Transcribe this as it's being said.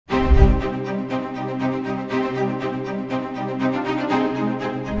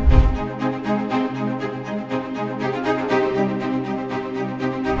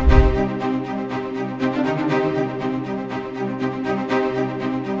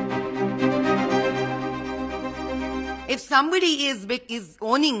somebody is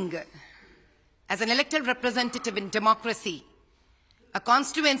owning, as an elected representative in democracy, a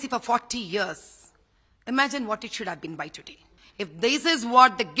constituency for 40 years, imagine what it should have been by today. If this is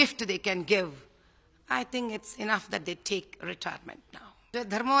what the gift they can give, I think it's enough that they take retirement now.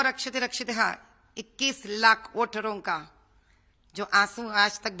 धर्मो रक्षते रक्षितः 21 लाख वोटरों का जो आंसू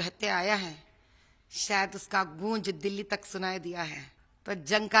आज तक बहते आया है, शायद उसका गूंज दिल्ली तक सुनाई दिया है, तो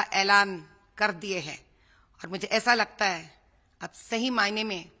जंग का ऐलान कर दिए है। और मुझे ऐसा लगता है अब सही मायने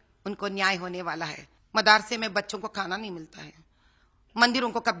में उनको न्याय होने वाला है। मदरसे में बच्चों को खाना नहीं मिलता है,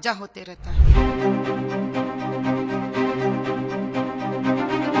 मंदिरों को कब्जा होते रहता है।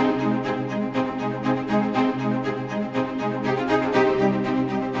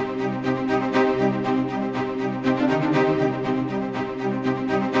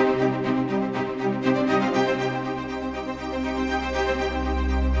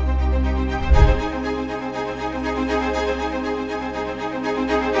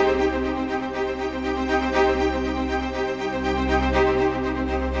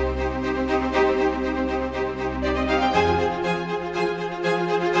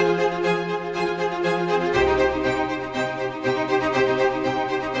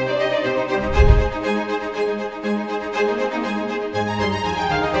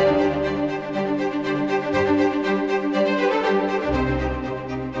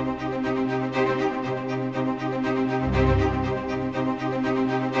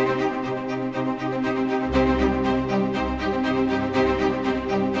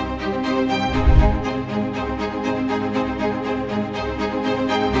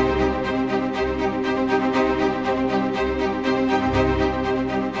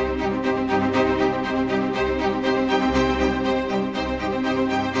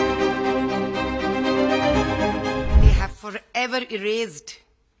 Forever erased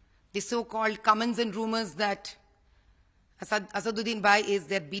the so-called comments and rumors that Asaduddin Owaisi is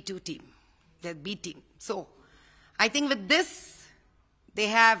their B2 team, their B team. So I think with this, they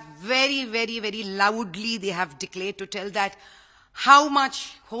have very, very, very loudly, they have declared to tell that how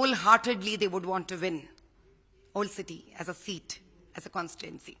much wholeheartedly they would want to win Old City as a seat, as a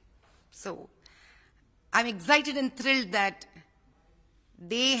constituency. So I'm excited and thrilled that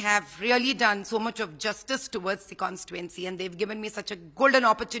they have really done so much of justice towards the constituency, and they've given me such a golden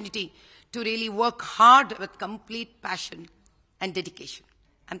opportunity to really work hard with complete passion and dedication.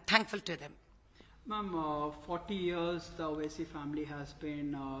 I'm thankful to them. Ma'am, 40 years the Owaisi family has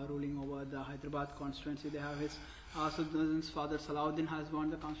been ruling over the Hyderabad constituency. They have his Asaduddin's father Salahuddin has won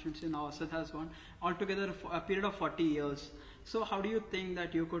the constituency, now Asad has won. Altogether a period of 40 years. So how do you think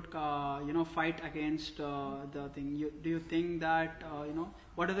that you could, fight against the thing? Do you think that,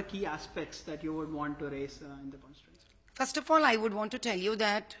 what are the key aspects that you would want to raise in the constituency? First of all, I would want to tell you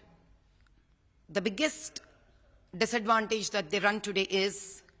that the biggest disadvantage that they run today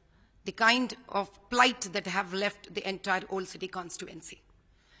is the kind of plight that have left the entire Old City constituency.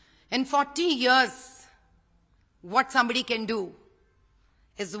 In 40 years, what somebody can do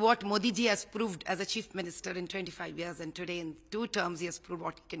is what Modi ji has proved as a chief minister in 25 years, and today in 2 terms he has proved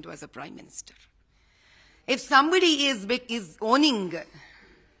what he can do as a prime minister. If somebody is owning,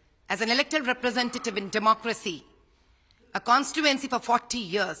 as an elected representative in democracy, a constituency for 40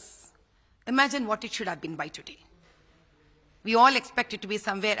 years, imagine what it should have been by today. We all expect it to be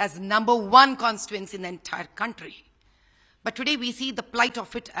somewhere as #1 constituency in the entire country. But today we see the plight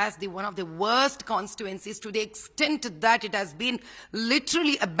of it as one of the worst constituencies, to the extent that it has been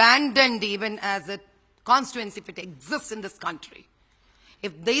literally abandoned even as a constituency if it exists in this country.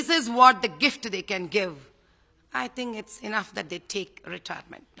 If this is what the gift they can give, I think it's enough that they take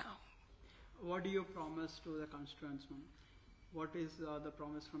retirement now. What do you promise to the constituents, ma'am? What is the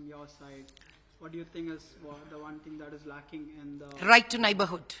promise from your side? What do you think is the one thing that is lacking in the... Right to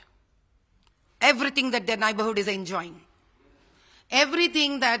neighborhood. Everything that their neighborhood is enjoying.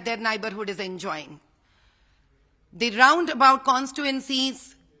 Everything that their neighborhood is enjoying. The roundabout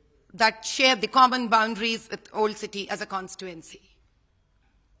constituencies that share the common boundaries with Old City as a constituency.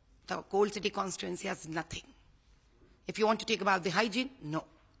 The Old City constituency has nothing. If you want to take about the hygiene, no.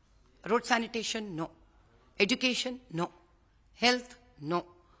 Road sanitation, no. Education, no. Health, no.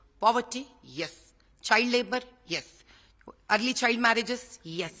 Poverty, yes. Child labor, yes. Early child marriages,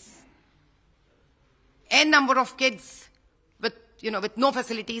 yes. N number of kids with no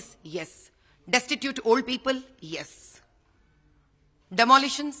facilities, yes. Destitute old people, yes.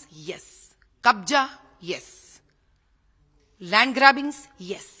 Demolitions, yes. Kabja, yes. Land grabbings,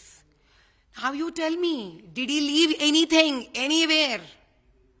 yes. Now you tell me, did he leave anything, anywhere?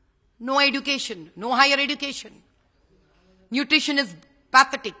 No education, no higher education. Nutrition is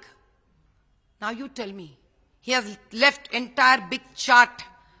pathetic. Now you tell me, He has left entire big chart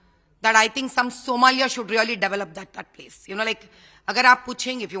that I think some Somalia should really develop that place. You know, like, agar aap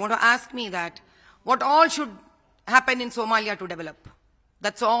puchenge, if you want to ask me that, what all should happen in Somalia to develop?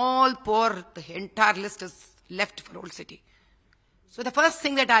 That's all poor, the entire list is left for Old City. So the first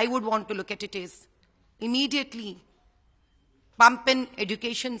thing that I would want to look at it is immediately pump in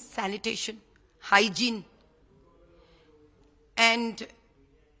education, sanitation, hygiene, and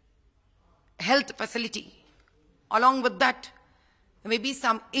health facility. Along with that, maybe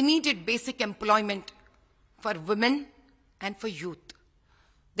some immediate basic employment for women and for youth.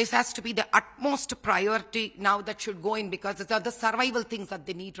 This has to be the utmost priority now that should go in, because these are the survival things that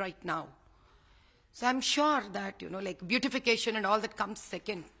they need right now. So I'm sure that, you know, like beautification and all that comes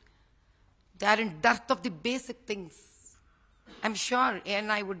second. They are in dearth of the basic things. I'm sure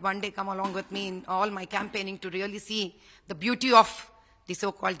and I would one day come along with me in all my campaigning to really see the beauty of the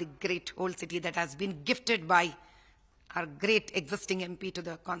so-called the great Old City that has been gifted by our great existing MP to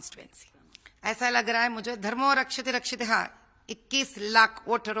the constituency. ऐसा लग रहा है मुझे धर्मो रक्षते रक्षितः 21 लाख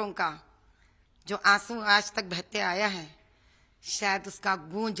वोटरों का जो आंसू आज तक बहते आया है, शायद उसका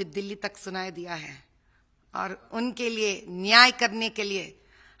गूंज दिल्ली तक सुनाई दिया है। और उनके लिए न्याय करने के लिए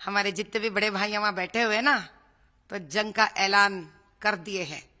हमारे जितने भी बड़े भाई वहां बैठे हुए ना, तो जंग का ऐलान कर दिए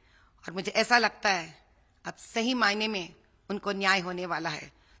हैं। और मुझे ऐसा लगता है अब सही मायने में उनको न्याय होने वाला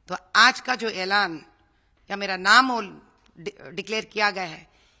है। तो आज का जो ऐलान या मेरा नाम डिक्लेयर किया गया है,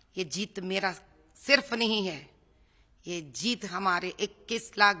 ये जीत मेरा सिर्फ नहीं है, ये जीत हमारे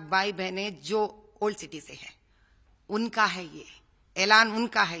 21 लाख भाई बहने जो ओल्ड सिटी से है, उनका है। ये ऐलान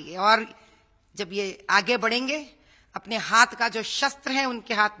उनका है ये। और जब ये आगे बढ़ेंगे, अपने हाथ का जो शस्त्र है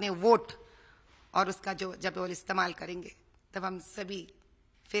उनके हाथ में वोट, और उसका जो जब वो इस्तेमाल करेंगे, तब हम सभी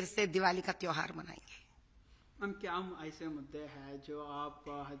फिर से दिवाली का त्योहार मनाएंगे। मैम, क्या हम ऐसे मुद्दे हैं जो आप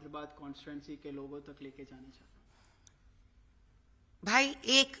हैदराबाद कॉन्स्टिट्यूंसी के लोगों तक लेके जाना चाहते हैं? भाई,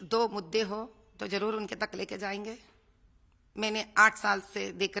 एक दो मुद्दे हो तो जरूर उनके तक लेके जाएंगे। मैंने 8 साल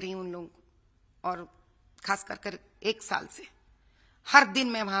से देख रही हूं उन लोगों को, और खास कर 1 साल से हर दिन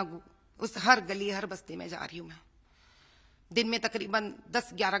मैं वहां उस हर गली हर बस्ती में जा रही हूं। मैं दिन में तकरीबन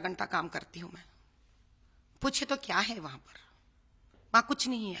 10-11 घंटा काम करती हूं। मैं पूछे तो क्या है वहां पर? वहां कुछ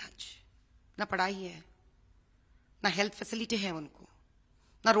नहीं है आज। ना पढ़ाई है, ना हेल्थ फैसिलिटी है उनको,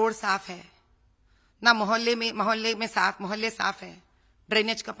 ना रोड साफ है, ना मोहल्ले साफ है,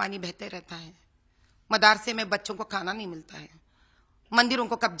 ड्रेनेज का पानी बहते रहता है, मदरसे में बच्चों को खाना नहीं मिलता है, मंदिरों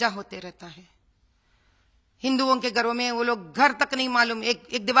को कब्जा होते रहता है। हिंदुओं के घरों में वो लोग घर तक नहीं मालूम,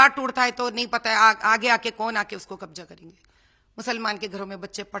 एक दीवार टूटता है तो नहीं पता है आगे आके कौन आके उसको कब्जा करेंगे। मुसलमान के घरों में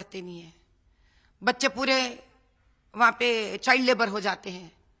बच्चे पढ़ते नहीं है, बच्चे पूरे वहां पे चाइल्ड लेबर हो जाते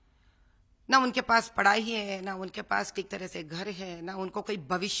हैं। ना उनके पास पढ़ाई है, ना उनके पास ठीक तरह से घर है, ना उनको कोई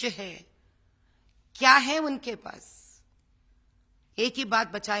भविष्य है। क्या है उनके पास? एक ही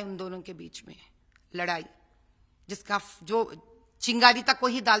बात बचा है उन दोनों के बीच में, लड़ाई, जिसका जो चिंगारी तक को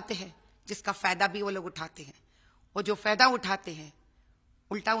ही डालते हैं, जिसका फायदा भी वो लोग उठाते हैं। वो जो फायदा उठाते हैं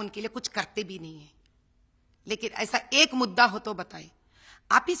उल्टा उनके लिए कुछ करते भी नहीं है। लेकिन ऐसा एक मुद्दा हो तो बताएं।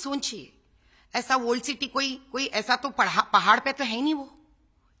 आप ही सोचिए, ऐसा ओल्ड सिटी कोई ऐसा तो पहाड़ पे तो है नहीं वो,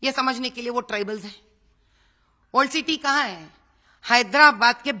 ये समझने के लिए वो ट्राइबल्स है। ओल्ड सिटी कहां है?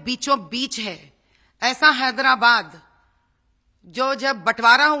 हैदराबाद के बीचों बीच है। ऐसा हैदराबाद जो जब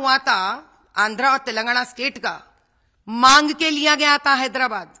बंटवारा हुआ था आंध्रा और तेलंगाना स्टेट का, मांग के लिया गया था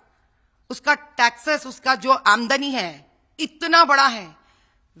हैदराबाद। उसका टैक्सेस, उसका जो आमदनी है इतना बड़ा है।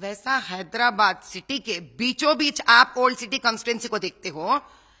 वैसा हैदराबाद सिटी के बीचों बीच आप ओल्ड सिटी कॉन्स्टिट्यूएंसी को देखते हो,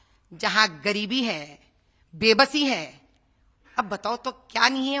 जहां गरीबी है, बेबसी है। अब बताओ तो क्या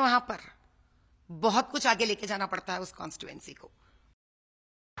नहीं है वहां पर? बहुत कुछ आगे लेके जाना पड़ता है उस कॉन्स्टिट्यूएंसी को।